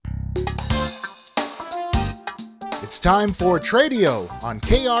It's time for Tradio on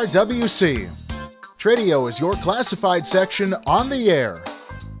KRWC. Tradio is your classified section on the air.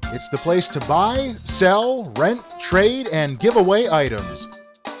 It's the place to buy, sell, rent, trade, and give away items.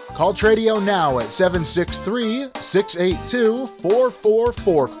 Call Tradio now at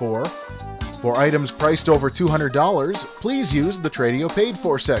 763-682-4444. For items priced over $200, please use the Tradio Paid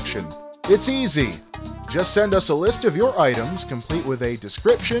For section. It's easy. Just send us a list of your items, complete with a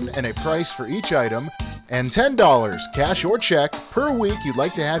description and a price for each item, and $10, cash or check, per week you'd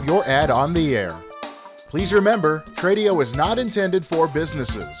like to have your ad on the air. Please remember, Tradio is not intended for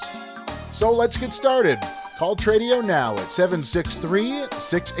businesses. So let's get started. Call Tradio now at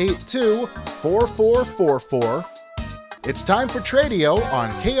 763-682-4444. It's time for Tradio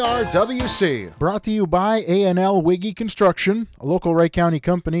on KRWC. Brought to you by A&L Wiggy Construction, a local Wright County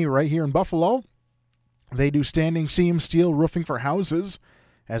company right here in Buffalo. They do standing seam steel roofing for houses,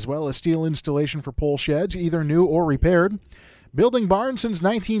 as well as steel installation for pole sheds, either new or repaired. Building barns since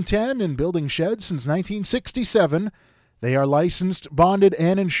 1910 and building sheds since 1967. They are licensed, bonded,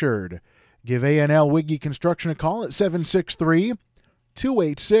 and insured. Give A&L Wiggy Construction a call at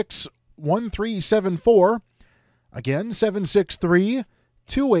 763-286-1374. Again,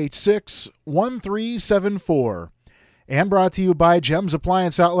 763-286-1374. And brought to you by Gems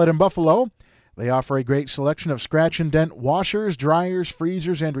Appliance Outlet in Buffalo. They offer a great selection of scratch and dent washers, dryers,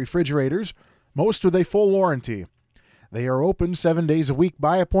 freezers, and refrigerators, most with a full warranty. They are open 7 days a week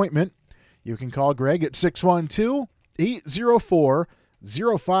by appointment. You can call Greg at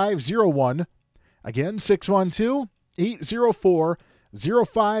 612-804-0501. Again,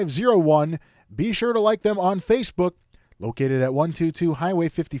 612-804-0501. Be sure to like them on Facebook, located at 122 Highway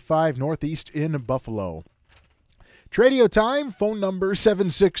 55 Northeast in Buffalo. Tradio time, phone number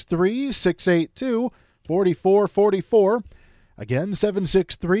 763-682-4444. Again,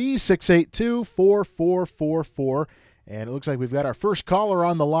 763-682-4444. And it looks like we've got our first caller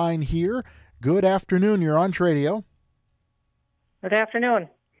on the line here. Good afternoon. You're on Tradio. Good afternoon.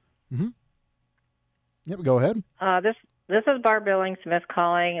 Yep, go ahead. This is Barb Billing-Smith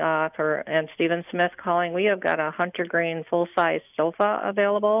calling and Stephen Smith calling. We have got a hunter green full-size sofa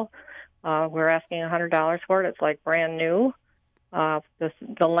available. We're asking $100 for it. It's like brand new.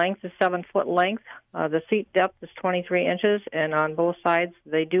 The length is 7-foot length. The seat depth is 23 inches, and on both sides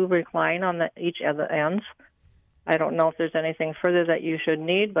they do recline on each of the ends. I don't know if there's anything further that you should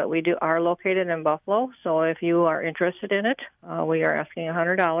need, but we are located in Buffalo, so if you are interested in it, we are asking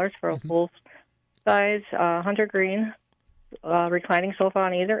 $100 for a full-size hunter green reclining sofa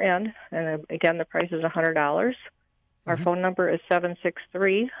on either end, and again, the price is $100. Our phone number is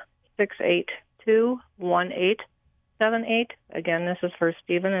 763-682-1878. Again, this is for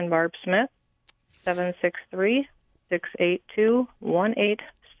Stephen and Barb Smith,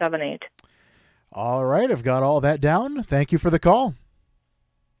 763-682-1878. All right, I've got all that down. Thank you for the call.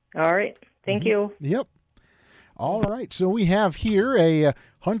 All right, thank you. Yep. All right, so we have here a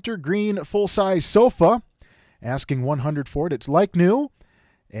hunter green full-size sofa, asking $100 for it. It's like new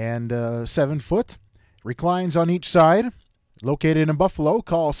and 7 foot. Reclines on each side. Located in Buffalo,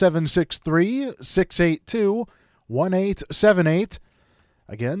 call 763-682-1878.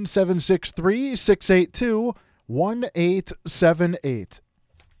 Again, 763-682-1878.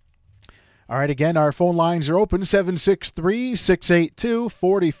 All right, again, our phone lines are open,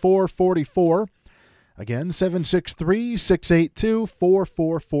 763-682-4444. Again,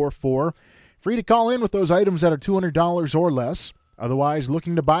 763-682-4444. Free to call in with those items that are $200 or less. Otherwise,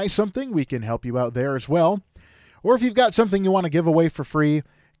 looking to buy something, we can help you out there as well. Or if you've got something you want to give away for free,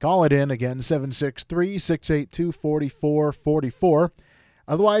 call it in. Again, 763-682-4444.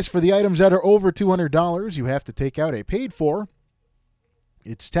 Otherwise, for the items that are over $200, you have to take out a paid for.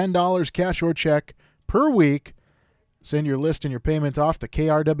 It's $10 cash or check per week. Send your list and your payment off to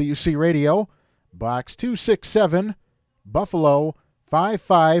KRWC Radio, Box 267, Buffalo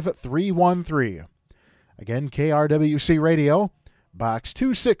 55313. Again, KRWC Radio, Box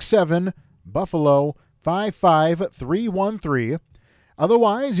 267, Buffalo 55313.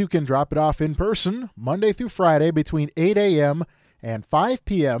 Otherwise, you can drop it off in person Monday through Friday between 8 a.m. and 5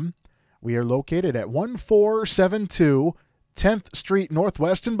 p.m. We are located at 1472 10th Street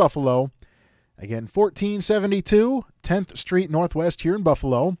Northwest in Buffalo. Again, 1472 10th Street Northwest here in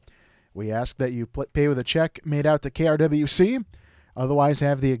Buffalo. We ask that you pay with a check made out to KRWC. Otherwise,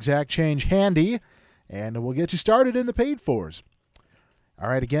 have the exact change handy, and we'll get you started in the paid fors. All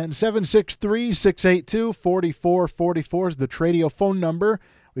right, again, 763-682-4444 is the Tradio phone number.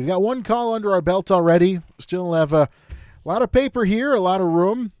 We've got one call under our belt already. Still have a lot of paper here, a lot of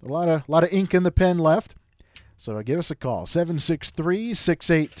room, a lot of ink in the pen left. So give us a call,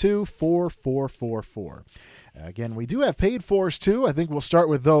 763-682-4444. Again, we do have paid fors too. I think we'll start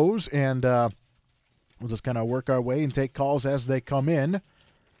with those, and we'll just kind of work our way and take calls as they come in.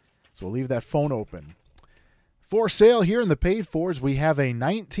 So we'll leave that phone open. For sale here in the paid fors, we have a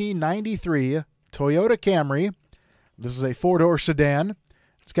 1993 Toyota Camry. This is a four-door sedan.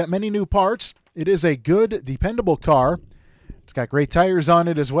 It's got many new parts. It is a good, dependable car. It's got great tires on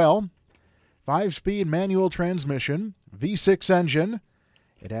it as well. 5-speed manual transmission, V6 engine.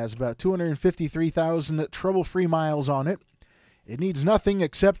 It has about 253,000 trouble-free miles on it. It needs nothing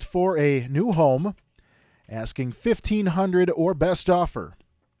except for a new home. Asking $1,500 or best offer.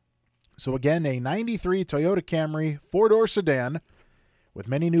 So again, a 93 Toyota Camry, four-door sedan with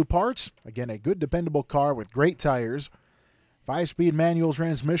many new parts. Again, a good, dependable car with great tires. 5-speed manual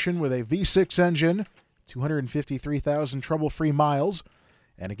transmission with a V6 engine, 253,000 trouble-free miles.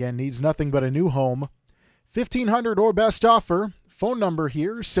 And again, needs nothing but a new home. $1,500 or best offer. Phone number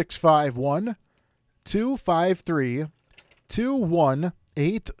here,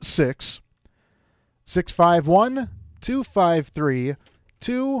 651-253-2186.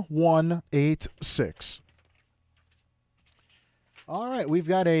 651-253-2186. All right, we've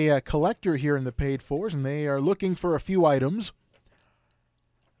got a collector here in the paid fors, and they are looking for a few items.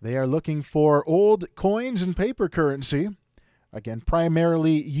 They are looking for old coins and paper currency. Again,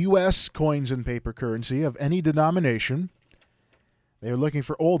 primarily U.S. coins and paper currency of any denomination. They are looking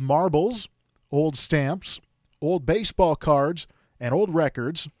for old marbles, old stamps, old baseball cards, and old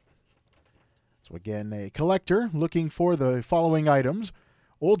records. So again, a collector looking for the following items.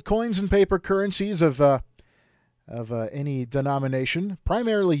 Old coins and paper currencies of any denomination,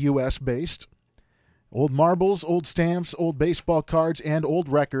 primarily U.S. based. Old marbles, old stamps, old baseball cards, and old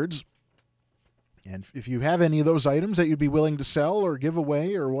records. And if you have any of those items that you'd be willing to sell or give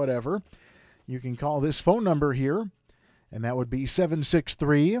away or whatever, you can call this phone number here, and that would be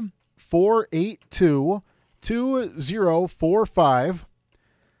 763-482-2045.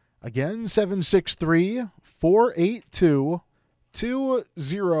 Again,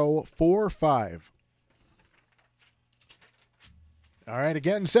 763-482-2045. All right,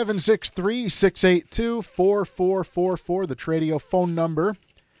 again, 763-682-4444, the Tradio phone number.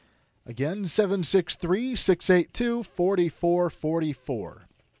 Again, 763-682-4444.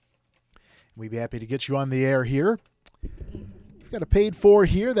 We'd be happy to get you on the air here. We've got a paid for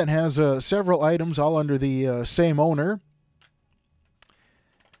here that has several items all under the same owner.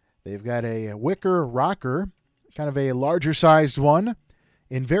 They've got a wicker rocker, kind of a larger sized one,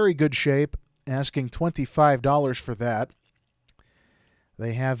 in very good shape, asking $25 for that.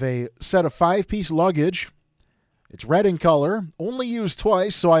 They have a set of 5-piece luggage. It's red in color, only used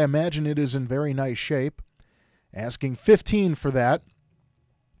twice, so I imagine it is in very nice shape. Asking $15 for that.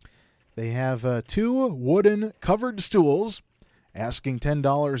 They have 2 wooden covered stools, asking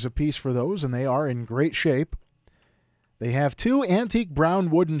 $10 a piece for those, and they are in great shape. They have 2 antique brown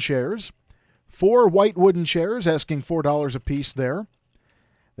wooden chairs, 4 white wooden chairs, asking $4 a piece there.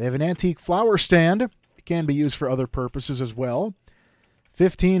 They have an antique flower stand. It can be used for other purposes as well.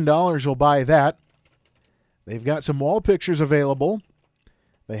 $15 will buy that. They've got some wall pictures available.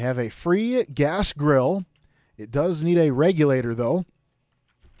 They have a free gas grill. It does need a regulator, though.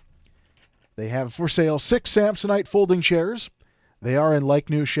 They have for sale 6 Samsonite folding chairs. They are in like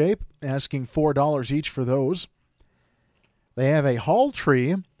new shape, asking $4 each for those. They have a hall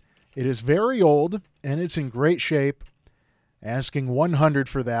tree. It is very old, and it's in great shape, asking $100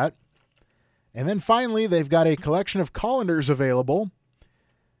 for that. And then finally, they've got a collection of colanders available.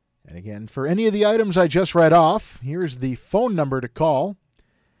 And again, for any of the items I just read off, here's the phone number to call.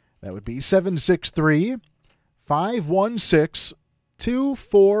 That would be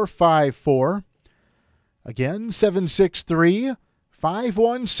 763-516-2454. Again,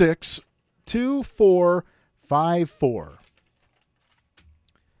 763-516-2454.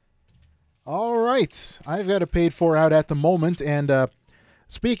 All right, I've got a paid for out at the moment, and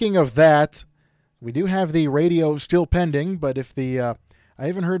speaking of that, we do have the radio still pending, but if the I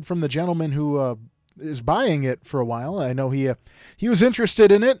haven't heard from the gentleman who is buying it for a while. I know he was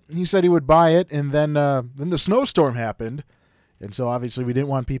interested in it. He said he would buy it, and then the snowstorm happened, and so obviously we didn't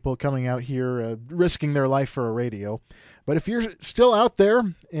want people coming out here risking their life for a radio. But if you're still out there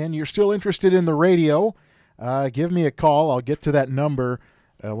and you're still interested in the radio, give me a call. I'll get to that number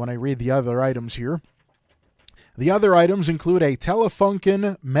when I read the other items here. The other items include a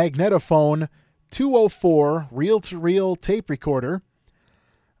Telefunken Magnetophone 204 reel-to-reel tape recorder.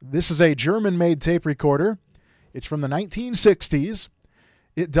 This is a German-made tape recorder. It's from the 1960s.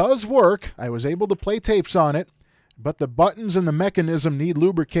 It does work. I was able to play tapes on it, but the buttons and the mechanism need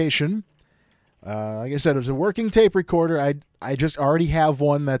lubrication. Like I said, it was a working tape recorder. I just already have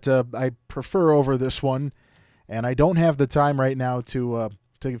one that I prefer over this one, and I don't have the time right now to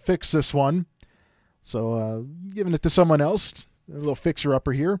fix this one. So giving it to someone else, a little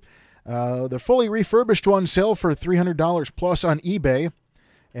fixer-upper here. The fully refurbished ones sell for $300 plus on eBay,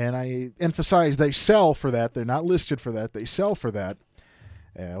 and I emphasize they sell for that. They're not listed for that. They sell for that.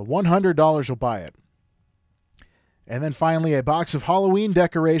 $100 will buy it. And then finally, a box of Halloween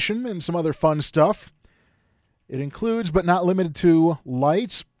decoration and some other fun stuff. It includes, but not limited to,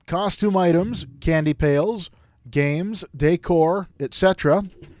 lights, costume items, candy pails, games, decor, etc.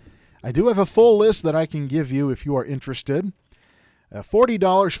 I do have a full list that I can give you if you are interested.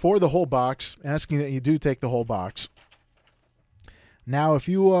 $40 for the whole box, asking that you do take the whole box. Now, if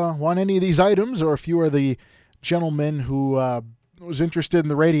you want any of these items, or if you are the gentleman who was interested in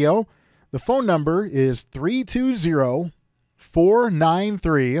the radio, the phone number is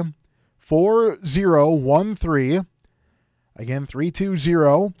 320-493-4013. Again,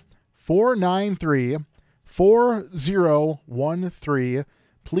 320-493-4013.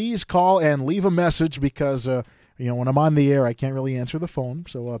 Please call and leave a message because, when I'm on the air, I can't really answer the phone.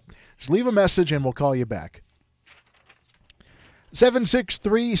 So just leave a message and we'll call you back.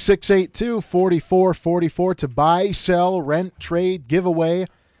 763-682-4444 to buy, sell, rent, trade, give away.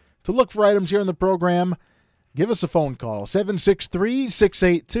 To look for items here in the program, give us a phone call,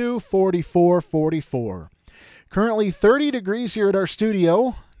 763-682-4444. Currently 30 degrees here at our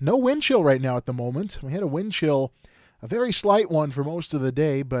studio. No wind chill right now at the moment. We had a wind chill, a very slight one for most of the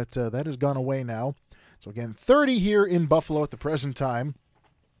day, but that has gone away now. So again, 30 here in Buffalo at the present time.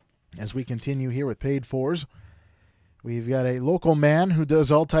 As we continue here with Paid Fors, we've got a local man who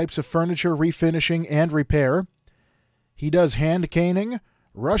does all types of furniture refinishing and repair. He does hand caning,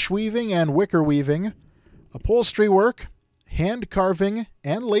 rush weaving and wicker weaving, upholstery work, hand carving,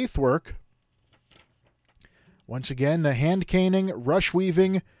 and lathe work. Once again, hand caning, rush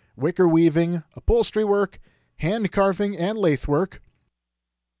weaving, wicker weaving, upholstery work, hand carving, and lathe work.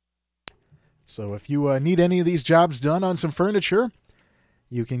 So if you need any of these jobs done on some furniture,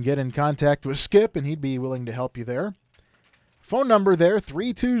 you can get in contact with Skip, and he'd be willing to help you there. Phone number there,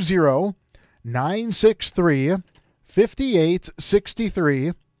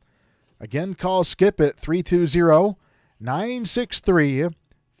 320-963-5863. Again, call Skip at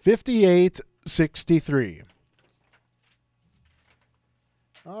 320-963-5863.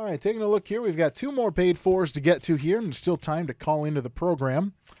 All right, taking a look here. We've got two more Paid Fors to get to here, and still time to call into the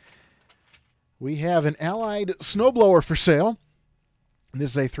program. We have an Allied snowblower for sale.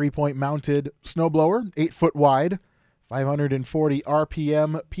 This is a 3-point mounted snowblower, 8 foot wide, 540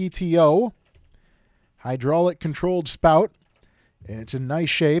 RPM PTO, hydraulic controlled spout, and it's in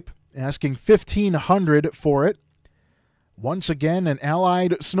nice shape. Asking $1,500 for it. Once again, an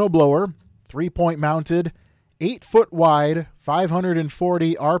Allied snowblower, 3-point mounted, 8 foot wide,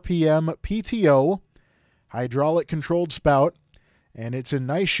 540 RPM PTO, hydraulic controlled spout, and it's in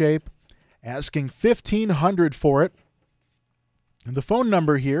nice shape. Asking $1,500 for it. And the phone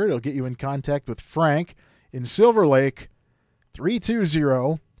number here, it'll get you in contact with Frank in Silver Lake,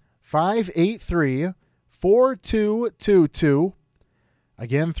 320-583-4222.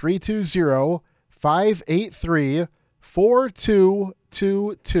 Again,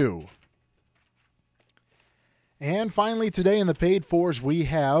 320-583-4222. And finally today in the Paid Fors, we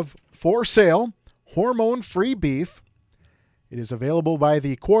have for sale hormone-free beef. It is available by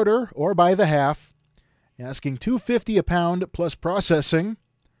the quarter or by the half. Asking $2.50 a pound plus processing.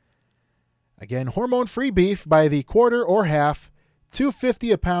 Again, hormone-free beef by the quarter or half,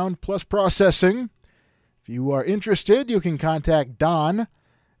 $2.50 a pound plus processing. If you are interested, you can contact Don,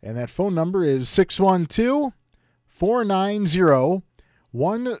 and that phone number is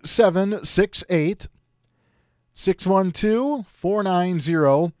 612-490-1768.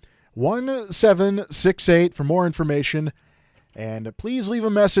 612-490-1768 for more information. And please leave a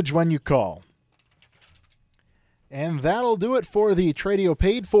message when you call. And that'll do it for the Tradio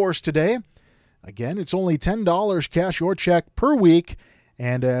Paid Fors today. Again, it's only $10 cash or check per week.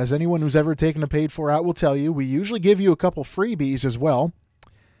 And as anyone who's ever taken a Paid For out will tell you, we usually give you a couple freebies as well.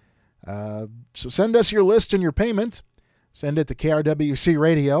 So send us your list and your payment. Send it to KRWC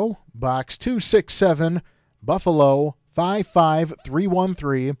Radio, Box 267, Buffalo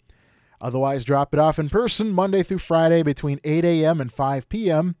 55313. Otherwise, drop it off in person Monday through Friday between 8 a.m. and 5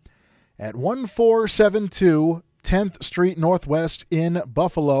 p.m. at 1472 10th Street Northwest in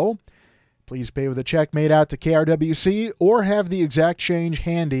Buffalo. Please pay with a check made out to KRWC or have the exact change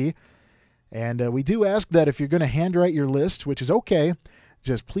handy. And we do ask that if you're going to handwrite your list, which is okay,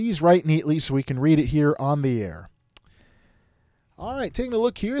 just please write neatly so we can read it here on the air. All right, taking a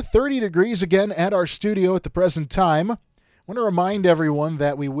look here, 30 degrees again at our studio at the present time. I want to remind everyone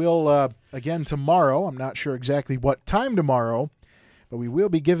that we will, again tomorrow, I'm not sure exactly what time tomorrow, but we will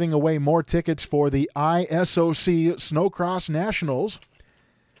be giving away more tickets for the ISOC Snowcross Nationals.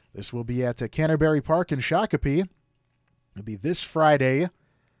 This will be at Canterbury Park in Shakopee. It'll be this Friday.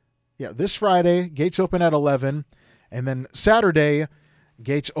 Yeah, this Friday, gates open at 11, and then Saturday,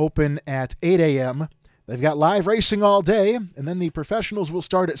 gates open at 8 a.m., They've got live racing all day, and then the professionals will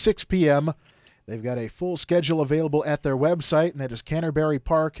start at 6 p.m. They've got a full schedule available at their website, and that is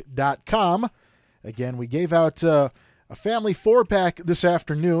canterburypark.com. Again, we gave out a family 4-pack this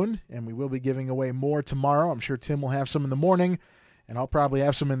afternoon, and we will be giving away more tomorrow. I'm sure Tim will have some in the morning, and I'll probably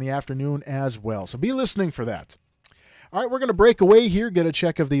have some in the afternoon as well. So be listening for that. All right, we're going to break away here, get a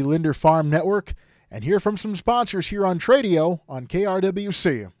check of the Linder Farm Network, and hear from some sponsors here on Tradio on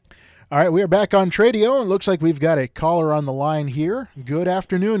KRWC. All right, we are back on Tradio. It looks like we've got a caller on the line here. Good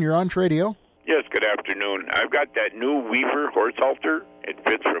afternoon. You're on Tradio. Yes, good afternoon. I've got that new Weaver horse halter. It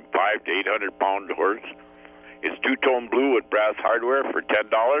fits from 5 to 800-pound horse. It's two-tone blue with brass hardware for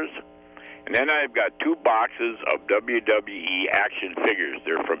 $10. And then I've got 2 boxes of WWE action figures.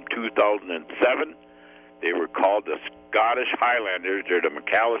 They're from 2007. They were called the Scottish Highlanders. They're the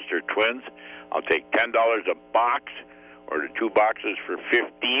McAllister twins. I'll take $10 a box, or the 2 boxes for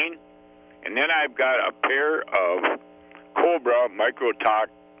 $15. And then I've got a pair of Cobra Micro-Talk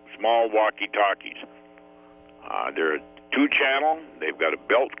small walkie-talkies. They're a 2-channel. They've got a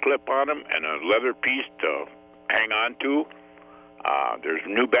belt clip on them and a leather piece to hang on to. There's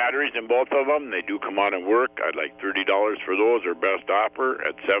new batteries in both of them. They do come on and work. I'd like $30 for those. Their best offer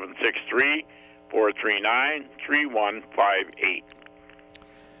at 763-439-3158.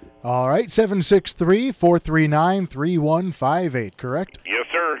 All right, 763-439-3158, correct? Yes,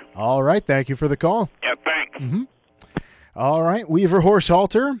 sir. All right, thank you for the call. Yeah, thanks. All right, Weaver horse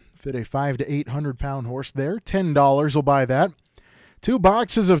halter. Fit a 5 to 800-pound horse there. $10 will buy that. 2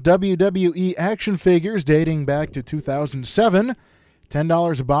 boxes of WWE action figures dating back to 2007.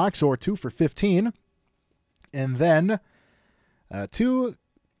 $10 a box, or 2 for $15. And then two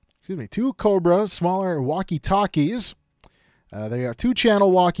Cobra smaller walkie-talkies. They are 2-channel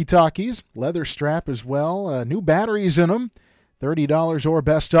walkie-talkies, leather strap as well, new batteries in them, $30 or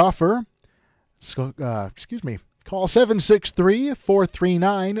best offer. Call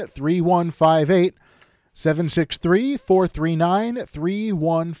 763-439-3158,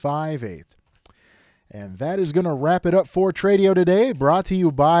 763-439-3158. And that is going to wrap it up for Tradio today, brought to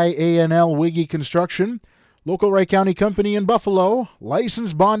you by A&L Wiggy Construction, local Wright County company in Buffalo,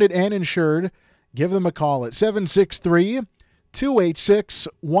 licensed, bonded, and insured. Give them a call at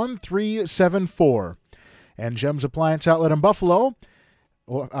 763-286-1374. And Gems Appliance Outlet in Buffalo,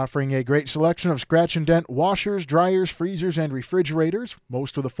 offering a great selection of scratch and dent washers, dryers, freezers, and refrigerators,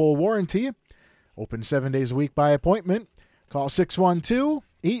 most with a full warranty. Open 7 days a week by appointment. Call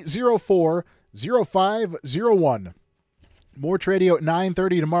 612-804-0501. More Tradio at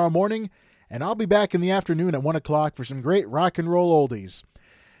 9:30 tomorrow morning, and I'll be back in the afternoon at 1 o'clock for some great rock and roll oldies.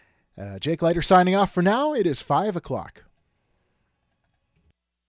 Jake Leiter signing off for now. It is 5 o'clock.